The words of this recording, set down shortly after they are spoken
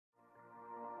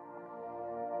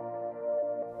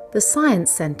The Science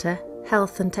Centre,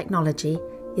 Health and Technology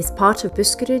is part of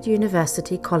Buskerud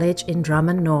University College in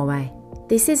Drammen, Norway.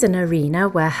 This is an arena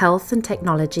where health and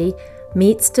technology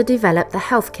meets to develop the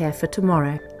healthcare for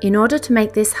tomorrow. In order to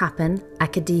make this happen,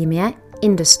 academia,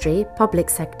 industry, public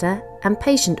sector and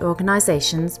patient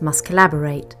organisations must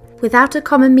collaborate. Without a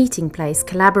common meeting place,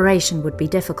 collaboration would be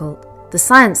difficult. The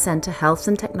Science Centre Health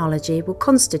and Technology will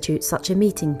constitute such a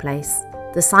meeting place.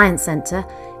 The Science Centre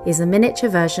is a miniature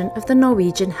version of the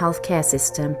Norwegian healthcare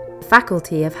system. The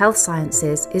Faculty of Health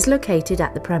Sciences is located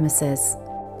at the premises.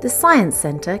 The Science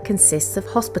Centre consists of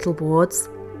hospital wards,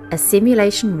 a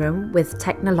simulation room with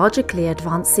technologically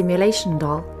advanced simulation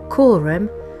doll, call room,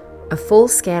 a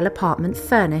full-scale apartment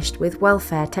furnished with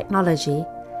welfare technology,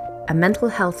 a mental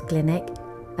health clinic,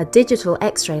 a digital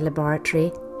X-ray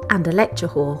laboratory and a lecture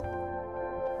hall.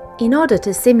 In order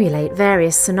to simulate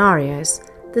various scenarios,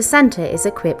 the centre is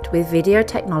equipped with video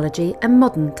technology and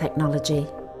modern technology.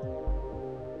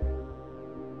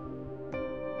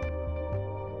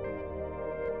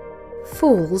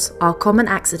 Falls are common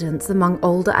accidents among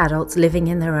older adults living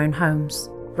in their own homes.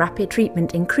 Rapid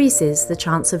treatment increases the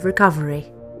chance of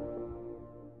recovery.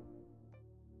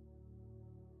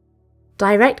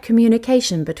 Direct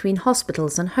communication between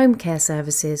hospitals and home care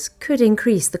services could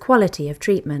increase the quality of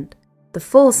treatment. The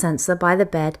fall sensor by the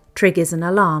bed triggers an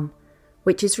alarm,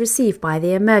 which is received by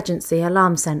the emergency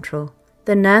alarm central.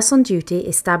 The nurse on duty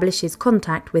establishes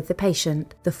contact with the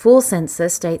patient. The fall sensor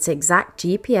states exact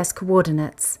GPS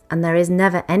coordinates, and there is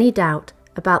never any doubt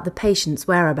about the patient's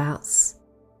whereabouts.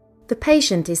 The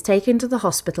patient is taken to the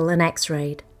hospital and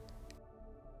X-rayed.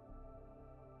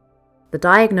 The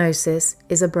diagnosis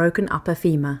is a broken upper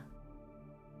femur.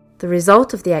 The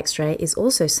result of the X-ray is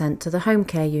also sent to the home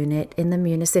care unit in the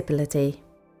municipality.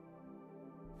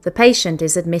 The patient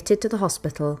is admitted to the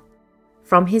hospital.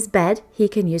 From his bed, he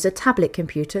can use a tablet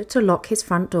computer to lock his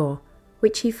front door,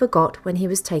 which he forgot when he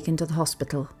was taken to the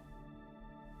hospital.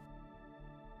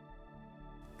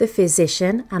 The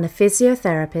physician and a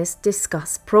physiotherapist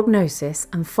discuss prognosis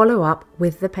and follow-up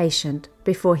with the patient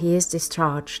before he is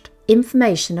discharged.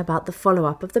 Information about the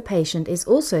follow-up of the patient is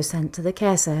also sent to the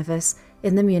care service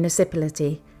in the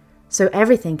municipality, so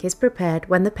everything is prepared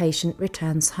when the patient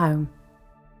returns home.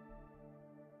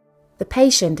 The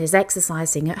patient is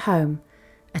exercising at home.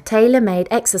 A tailor-made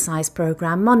exercise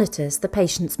program monitors the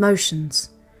patient's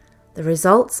motions. The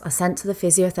results are sent to the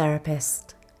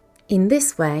physiotherapist. In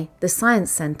this way, the Science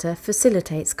Centre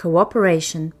facilitates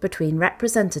cooperation between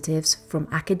representatives from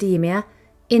academia,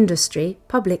 industry,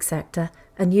 public sector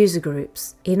and user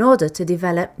groups in order to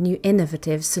develop new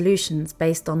innovative solutions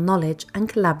based on knowledge and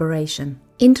collaboration.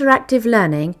 Interactive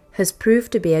learning has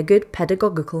proved to be a good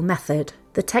pedagogical method.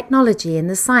 The technology in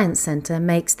the Science Centre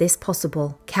makes this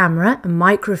possible. Camera and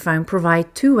microphone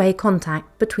provide two-way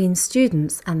contact between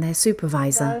students and their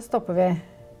supervisor. Der stopper vi.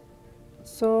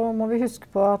 Så må vi huske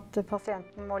på at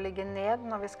pasienten må ligge ned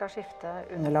når vi skal skifte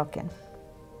underlaken.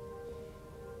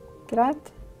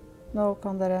 Greit. Nå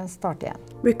kan dere starte igjen.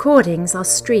 Recordings are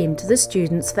streamed to the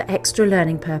students for extra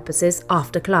learning purposes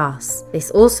after class.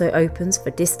 This also opens for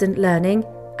distant learning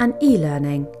and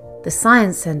e-learning. The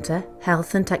Science Centre,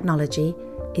 Health and Technology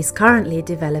is currently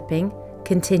developing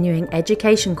continuing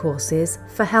education courses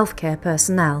for healthcare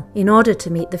personnel in order to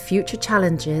meet the future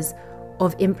challenges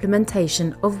of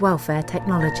implementation of welfare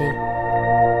technology.